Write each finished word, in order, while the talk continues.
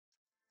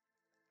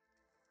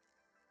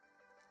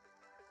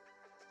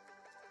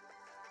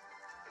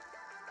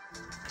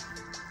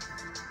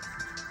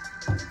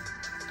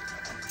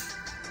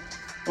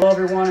Hello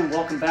everyone and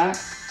welcome back.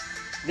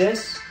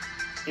 This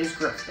is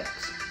Griff.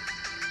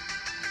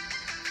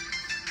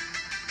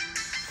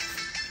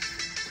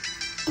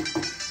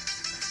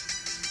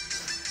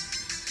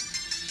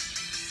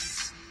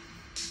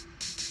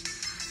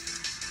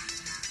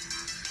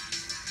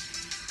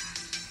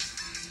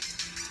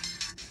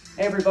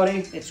 Hey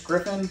everybody, it's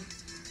Griffin.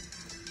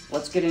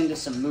 Let's get into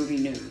some movie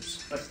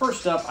news. But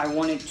first up, I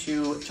wanted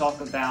to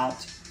talk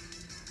about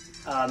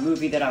a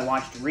movie that I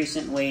watched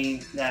recently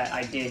that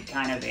I did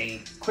kind of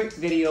a quick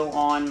video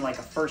on, like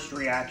a first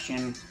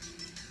reaction,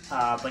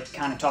 but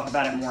kind of talk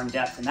about it more in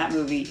depth. And that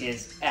movie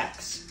is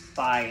X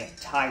by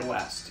Ty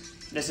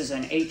West. This is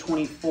an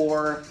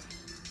A24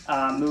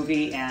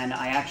 movie, and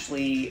I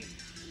actually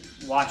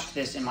watched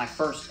this in my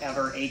first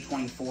ever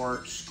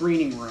A24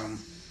 screening room.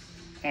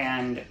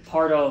 And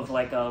part of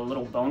like a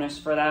little bonus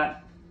for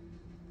that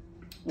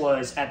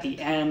was at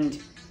the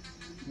end,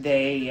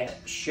 they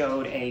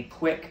showed a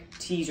quick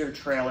teaser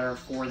trailer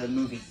for the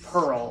movie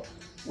Pearl,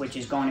 which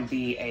is going to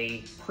be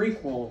a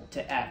prequel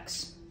to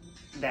X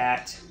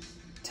that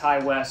Ty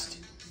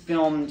West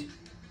filmed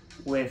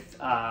with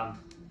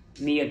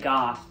Mia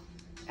Goth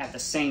at the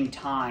same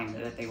time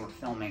that they were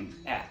filming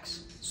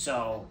X.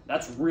 So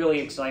that's really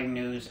exciting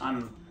news.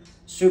 I'm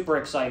super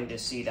excited to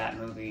see that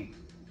movie.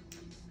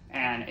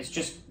 And it's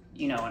just,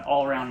 you know, an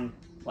all-around,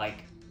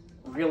 like,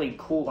 really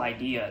cool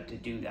idea to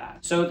do that.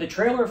 So the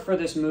trailer for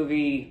this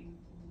movie,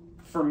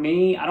 for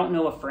me, I don't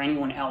know if for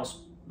anyone else,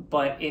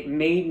 but it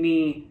made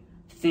me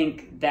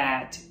think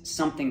that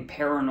something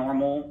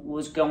paranormal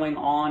was going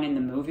on in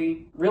the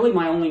movie. Really,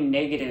 my only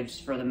negatives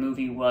for the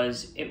movie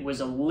was it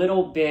was a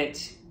little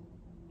bit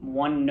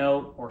one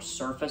note or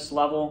surface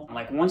level.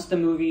 Like, once the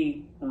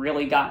movie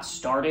really got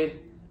started,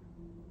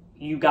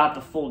 you got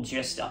the full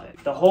gist of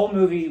it. The whole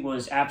movie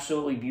was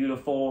absolutely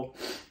beautiful.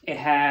 It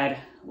had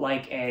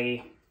like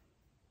a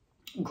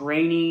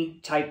grainy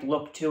type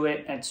look to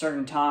it at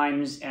certain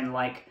times, and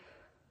like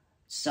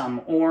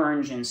some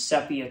orange and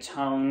sepia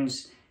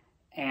tones,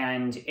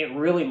 and it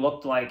really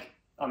looked like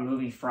a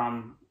movie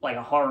from, like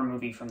a horror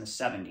movie from the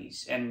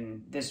 70s.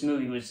 And this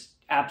movie was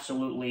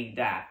absolutely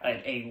that,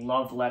 a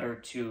love letter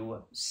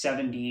to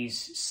 70s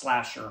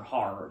slasher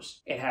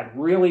horrors. It had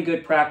really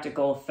good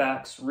practical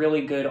effects,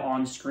 really good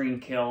on-screen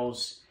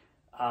kills,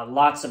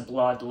 lots of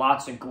blood,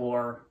 lots of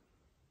gore,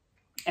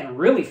 and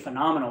really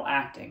phenomenal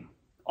acting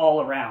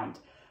all around,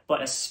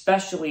 but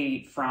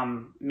especially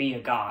from Mia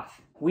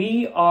Goth.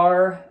 We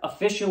are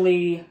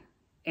officially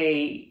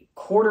a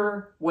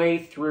quarter way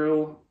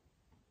through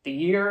the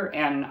year,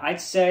 and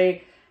I'd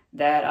say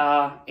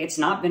that it's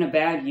not been a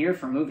bad year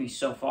for movies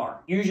so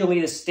far. Usually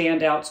the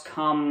standouts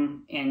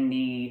come in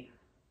the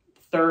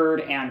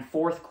third and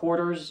fourth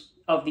quarters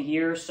of the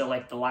year, so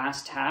like the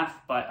last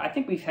half, but I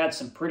think we've had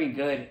some pretty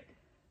good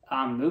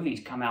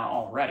movies come out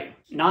already.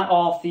 Not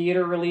all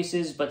theater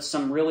releases, but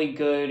some really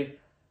good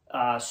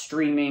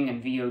streaming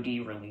and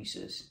VOD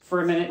releases. For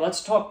a minute,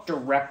 let's talk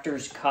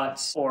director's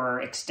cuts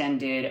or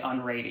extended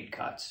unrated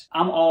cuts.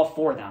 I'm all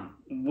for them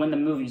when the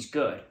movie's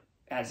good,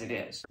 as it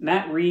is.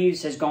 Matt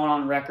Reeves has gone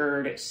on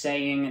record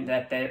saying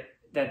that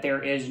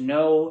there is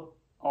no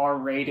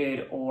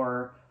R-rated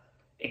or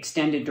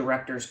extended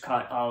director's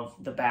cut of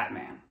The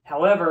Batman.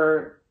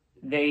 However,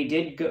 they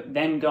did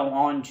then go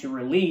on to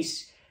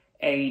release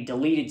a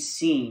deleted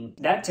scene.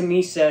 That to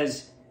me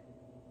says,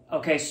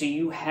 okay, so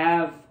you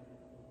have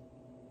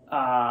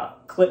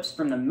clips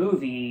from the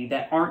movie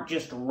that aren't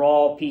just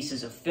raw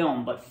pieces of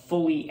film, but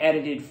fully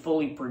edited,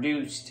 fully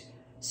produced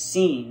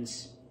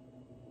scenes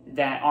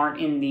that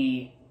aren't in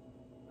the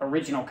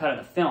original cut of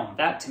the film.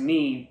 That to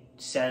me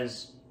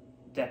says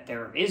that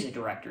there is a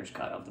director's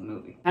cut of the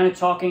movie. Kind of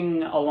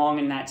talking along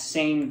in that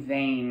same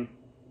vein,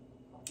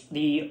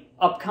 the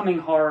upcoming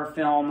horror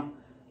film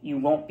You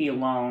Won't Be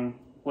Alone,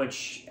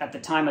 which at the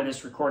time of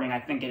this recording I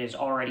think it has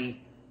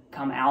already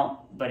come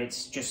out, but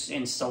it's just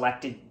in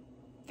selected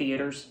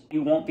theaters.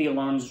 You Won't Be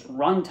Alone's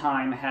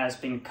runtime has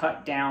been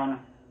cut down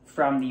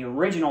from the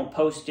original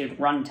posted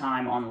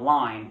runtime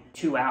online,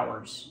 2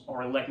 hours,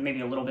 or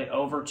maybe a little bit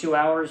over 2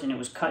 hours, and it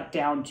was cut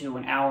down to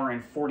 1 hour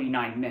and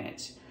 49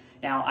 minutes.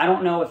 Now, I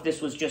don't know if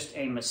this was just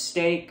a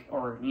mistake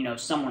or, you know,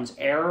 someone's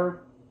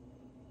error,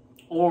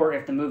 or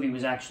if the movie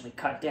was actually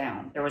cut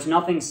down. There was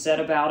nothing said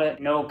about it,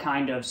 no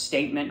kind of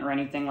statement or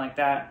anything like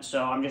that,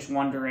 so I'm just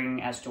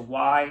wondering as to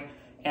why,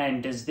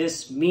 and does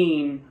this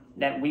mean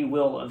that we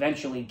will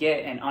eventually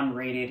get an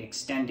unrated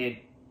extended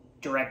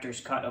director's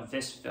cut of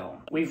this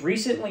film? We've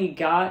recently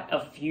got a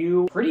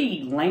few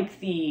pretty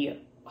lengthy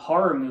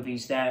horror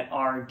movies that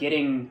are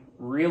getting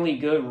really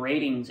good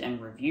ratings and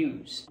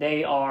reviews.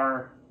 They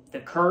are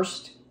The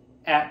Cursed,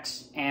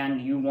 X, and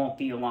You Won't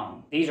Be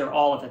Alone. These are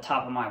all at the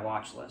top of my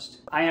watch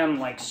list. I am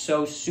like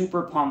so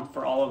super pumped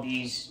for all of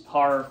these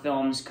horror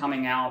films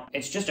coming out.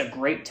 It's just a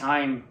great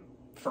time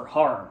for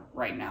horror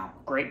right now.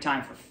 Great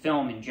time for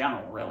film in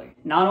general, really.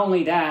 Not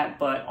only that,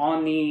 but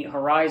on the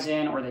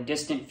horizon or the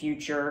distant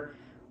future,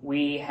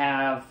 we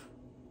have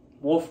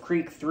Wolf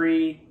Creek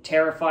 3,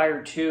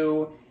 Terrifier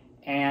 2,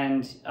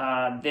 and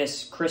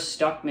this Chris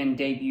Stuckman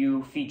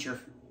debut feature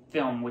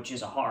film, which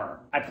is a horror.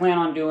 I plan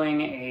on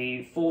doing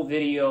a full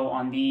video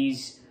on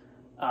these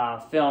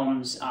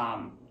films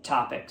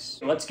topics.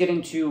 So let's get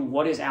into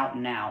what is out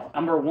now.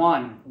 Number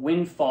 1,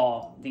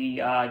 Windfall,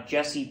 the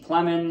Jesse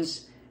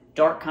Plemons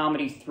dark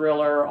comedy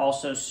thriller,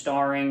 also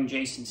starring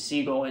Jason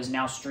Segel, is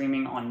now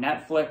streaming on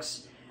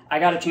Netflix. I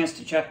got a chance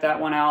to check that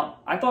one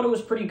out. I thought it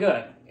was pretty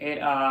good. It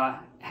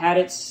had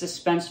its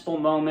suspenseful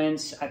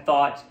moments. I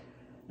thought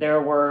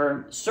there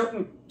were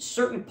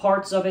certain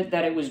parts of it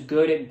that it was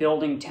good at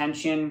building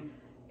tension.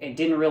 It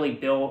didn't really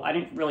build, I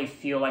didn't really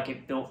feel like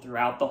it built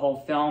throughout the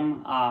whole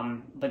film,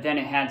 but then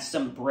it had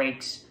some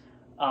breaks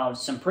of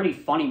some pretty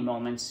funny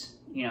moments,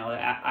 you know,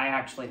 that I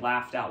actually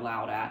laughed out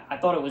loud at. I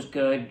thought it was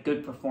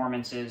good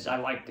performances, I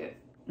liked it.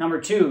 Number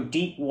 2,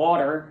 Deep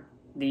Water,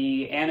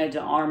 the Ana de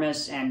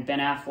Armas and Ben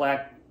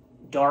Affleck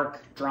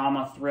dark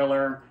drama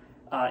thriller,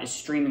 is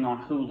streaming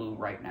on Hulu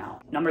right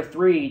now. Number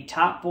 3,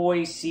 Top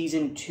Boy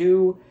Season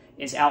 2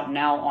 is out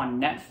now on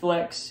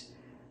Netflix.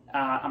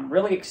 I'm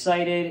really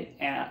excited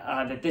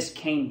that this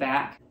came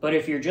back, but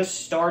if you're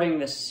just starting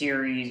the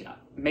series,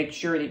 make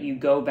sure that you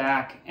go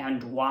back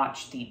and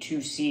watch the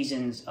 2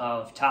 seasons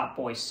of Top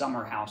Boy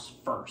Summer House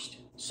first.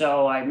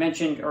 So I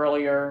mentioned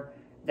earlier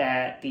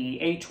that the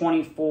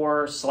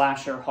A24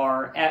 slasher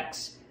horror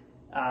X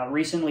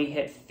recently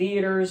hit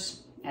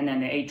theaters, and then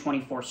the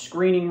A24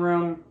 screening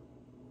room,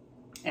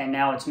 and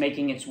now it's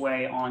making its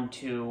way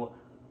onto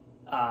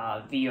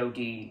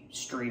VOD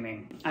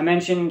streaming. I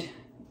mentioned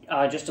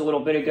just a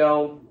little bit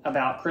ago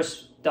about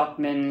Chris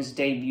Duckman's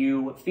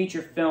debut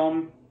feature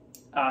film.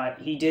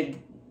 He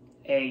did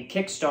a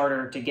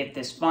Kickstarter to get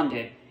this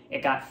funded.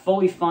 It got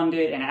fully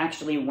funded and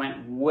actually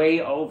went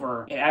way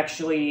over. It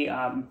actually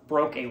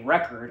broke a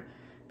record,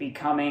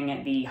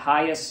 becoming the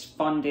highest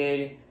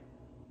funded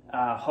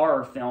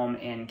horror film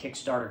in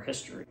Kickstarter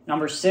history.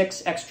 Number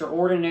 6,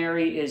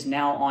 Extraordinary, is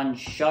now on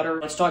Shudder.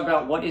 Let's talk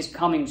about what is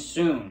coming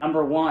soon.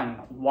 Number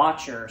 1,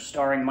 Watcher,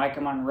 starring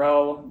Micah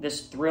Monroe.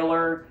 This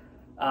thriller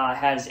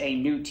has a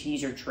new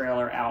teaser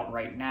trailer out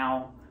right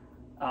now.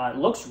 It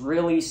looks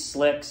really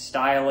slick,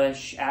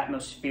 stylish,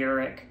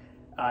 atmospheric.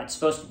 It's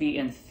supposed to be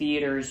in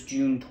theaters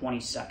June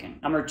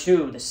 22nd. Number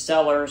 2, The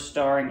Cellar,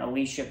 starring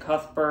Alicia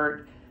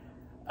Cuthbert,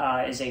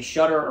 is a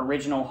Shudder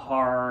original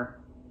horror.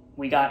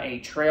 We got a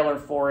trailer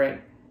for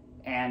it,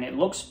 and it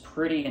looks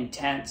pretty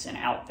intense and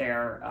out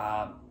there.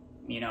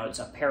 You know, it's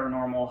a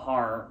paranormal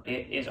horror.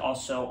 It is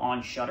also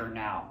on Shudder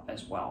now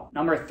as well.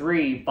 Number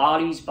 3,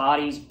 Bodies,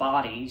 Bodies,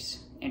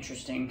 Bodies,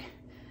 interesting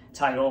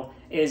title,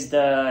 is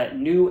the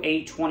new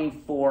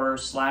A24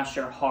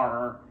 slasher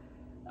horror.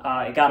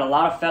 It got a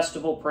lot of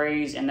festival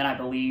praise, and then I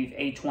believe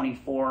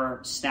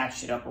A24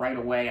 snatched it up right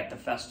away at the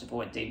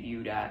festival it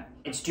debuted at.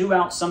 It's due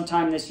out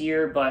sometime this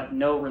year, but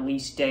no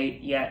release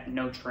date yet,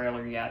 no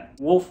trailer yet.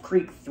 Wolf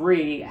Creek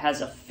 3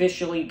 has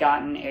officially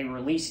gotten a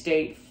release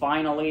date,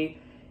 finally.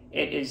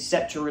 It is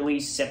set to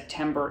release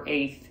September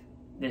 8th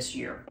this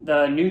year.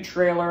 The new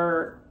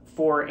trailer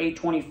for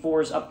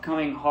A24's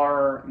upcoming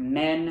horror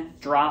Men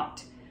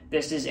dropped.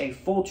 This is a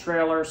full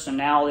trailer, so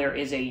now there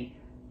is a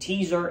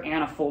teaser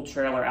and a full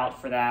trailer out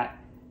for that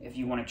if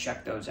you want to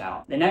check those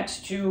out. The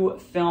next 2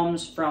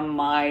 films from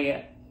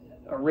my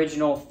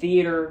original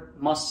theater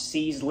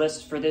must-sees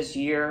list for this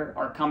year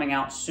are coming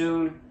out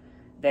soon.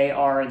 They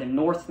are The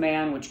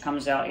Northman, which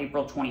comes out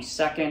April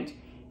 22nd,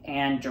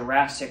 and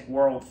Jurassic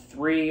World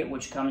 3,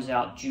 which comes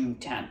out June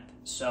 10th.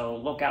 So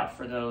look out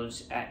for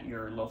those at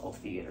your local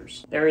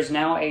theaters. There is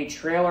now a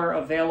trailer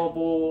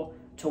available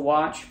to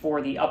watch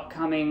for the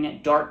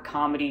upcoming dark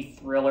comedy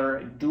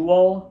thriller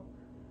Duel.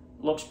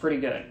 Looks pretty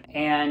good.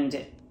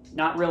 And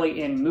not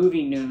really in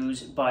movie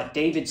news, but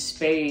David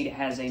Spade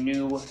has a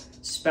new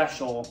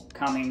special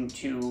coming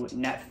to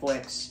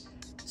Netflix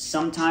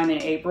sometime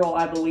in April,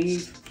 I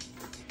believe.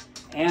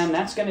 And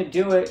that's going to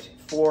do it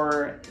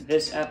for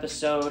this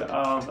episode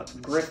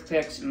of Griff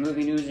Picks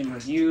Movie News and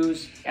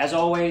Reviews. As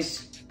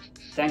always,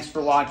 thanks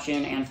for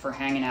watching and for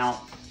hanging out.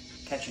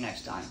 Catch you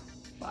next time.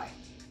 Bye.